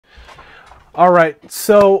All right,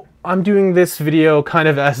 so I'm doing this video kind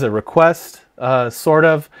of as a request, sort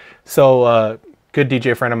of. So, good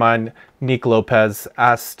DJ friend of mine, Nick Lopez,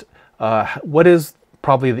 asked, what is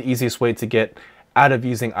probably the easiest way to get out of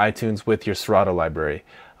using iTunes with your Serato library?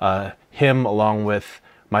 Him, along with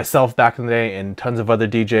myself back in the day, and tons of other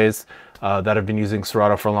DJs that have been using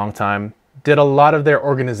Serato for a long time, did a lot of their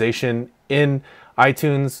organization in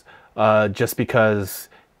iTunes just because,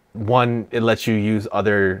 one, it lets you use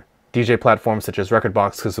other DJ platforms such as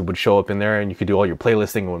Rekordbox because it would show up in there and you could do all your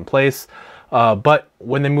playlisting in one place. But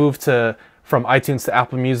when they moved from iTunes to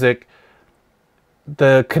Apple Music,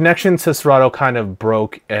 the connection to Serato kind of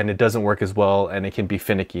broke and it doesn't work as well and it can be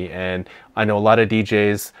finicky. And I know a lot of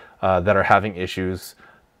DJs that are having issues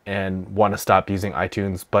and want to stop using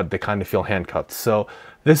iTunes, but they kind of feel handcuffed. So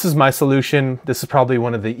this is my solution. This is probably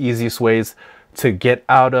one of the easiest ways to get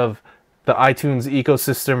out of the iTunes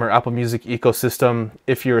ecosystem or Apple Music ecosystem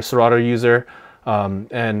if you're a Serato user.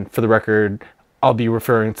 And for the record, I'll be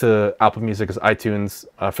referring to Apple Music as iTunes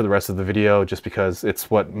for the rest of the video just because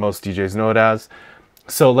it's what most DJs know it as.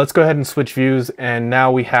 So let's go ahead and switch views, and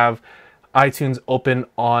now we have iTunes open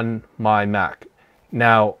on my Mac.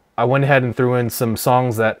 Now, I went ahead and threw in some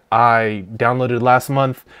songs that I downloaded last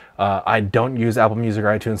month. I don't use Apple Music or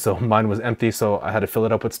iTunes, so mine was empty, so I had to fill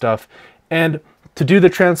it up with stuff. And to do the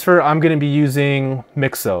transfer, I'm going to be using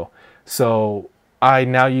Mixo. So I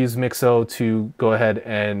now use Mixo to go ahead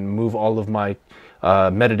and move all of my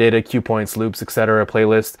metadata, cue points, loops, etc.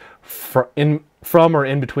 playlist from or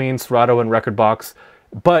in between Serato and Rekordbox.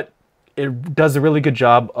 But it does a really good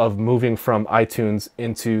job of moving from iTunes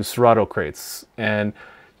into Serato crates. And,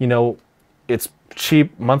 you know, it's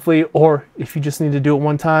cheap monthly, or if you just need to do it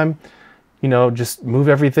one time, you know, just move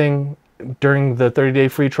everything during the 30-day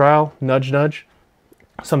free trial. Nudge, nudge.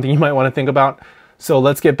 Something you might want to think about. So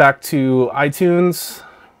let's get back to iTunes,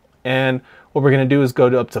 and what we're going to do is go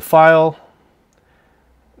up to File,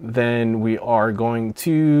 then we are going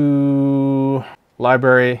to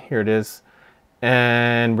Library, here it is,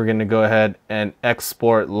 and we're going to go ahead and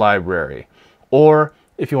export library. Or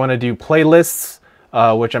if you want to do playlists,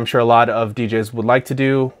 which I'm sure a lot of DJs would like to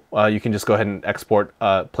do, you can just go ahead and export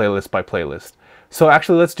playlist by playlist. So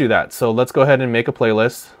actually let's do that. So let's go ahead and make a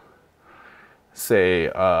playlist. Say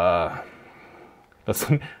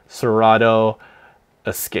Serato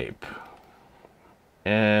Escape,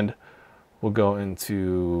 and we'll go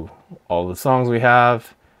into all the songs we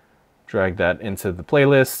have, drag that into the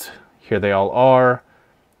playlist. Here they all are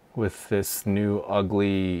with this new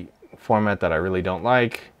ugly format that I really don't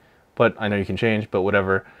like, but I know you can change, but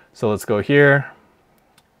whatever. So let's go here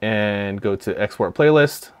and go to export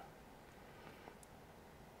playlist,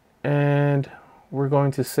 and we're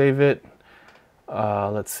going to save it.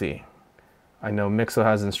 Let's see. I know Mixo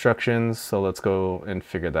has instructions, so let's go and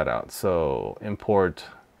figure that out. So import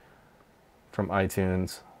from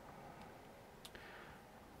iTunes,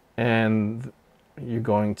 and you're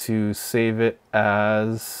going to save it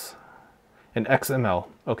as an XML.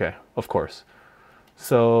 Okay, of course.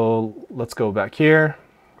 So let's go back here.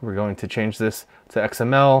 We're going to change this to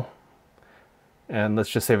XML, and let's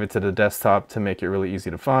just save it to the desktop to make it really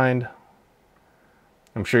easy to find.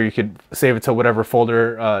 I'm sure you could save it to whatever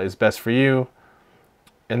folder is best for you.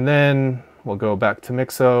 And then we'll go back to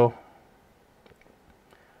Mixo.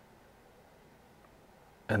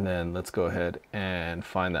 And then let's go ahead and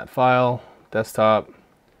find that file, desktop.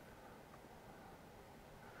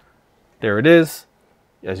 There it is.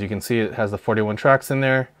 As you can see, it has the 41 tracks in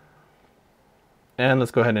there. And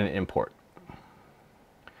let's go ahead and import.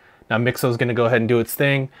 Now Mixo is going to go ahead and do its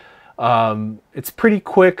thing. It's pretty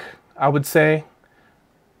quick, I would say.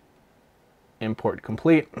 Import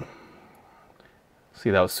complete.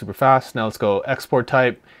 See, that was super fast. Now let's go export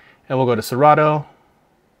type, and we'll go to Serato,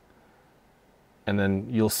 and then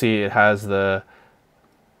you'll see it has the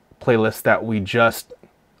playlist that we just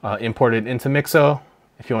imported into Mixo.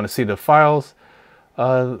 If you want to see the files,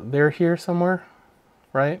 they're here somewhere,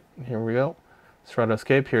 right? Here we go. Serato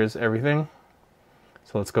Escape, here's everything.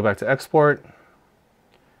 So let's go back to export,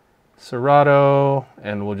 Serato,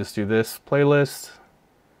 and we'll just do this playlist.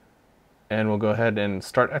 And we'll go ahead and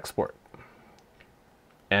start export.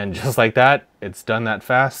 And just like that, it's done that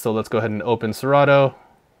fast. So let's go ahead and open Serato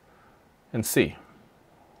and see.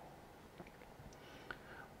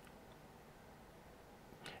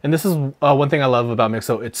 And this is one thing I love about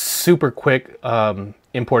Mixo. It's super quick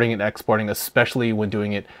importing and exporting, especially when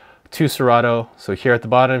doing it to Serato. So here at the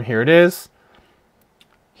bottom, here it is.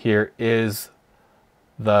 Here is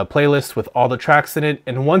the playlist with all the tracks in it.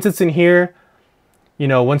 And once it's in here, you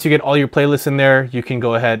know, once you get all your playlists in there, you can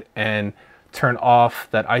go ahead and turn off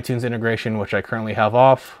that iTunes integration, which I currently have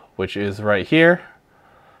off, which is right here.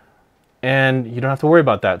 And you don't have to worry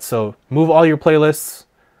about that. So move all your playlists,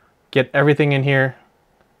 get everything in here,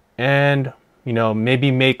 and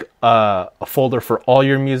maybe make a folder for all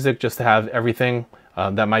your music just to have everything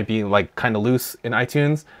that might be like kind of loose in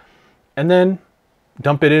iTunes, and then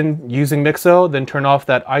dump it in using Mixo, then turn off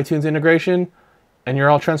that iTunes integration, and you're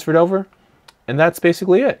all transferred over. And that's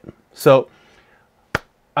basically it. So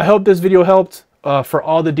I hope this video helped for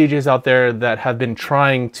all the DJs out there that have been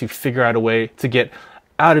trying to figure out a way to get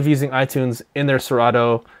out of using iTunes in their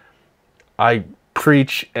Serato. I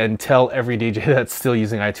preach and tell every DJ that's still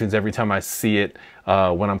using iTunes every time I see it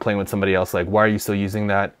when I'm playing with somebody else, like, why are you still using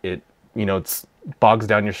that? It bogs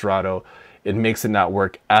down your Serato. It makes it not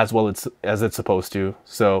work as well as it's supposed to.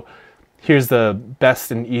 So here's the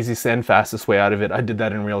best and easiest and fastest way out of it. I did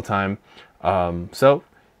that in real time. So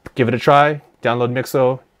give it a try, download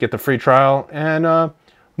Mixo, get the free trial, and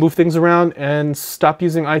move things around and stop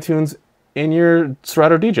using iTunes in your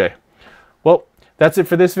Serato DJ. Well, that's it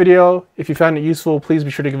for this video. If you found it useful, please be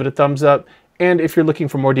sure to give it a thumbs up. And if you're looking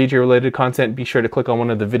for more DJ related content, be sure to click on one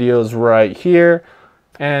of the videos right here.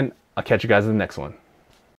 And I'll catch you guys in the next one.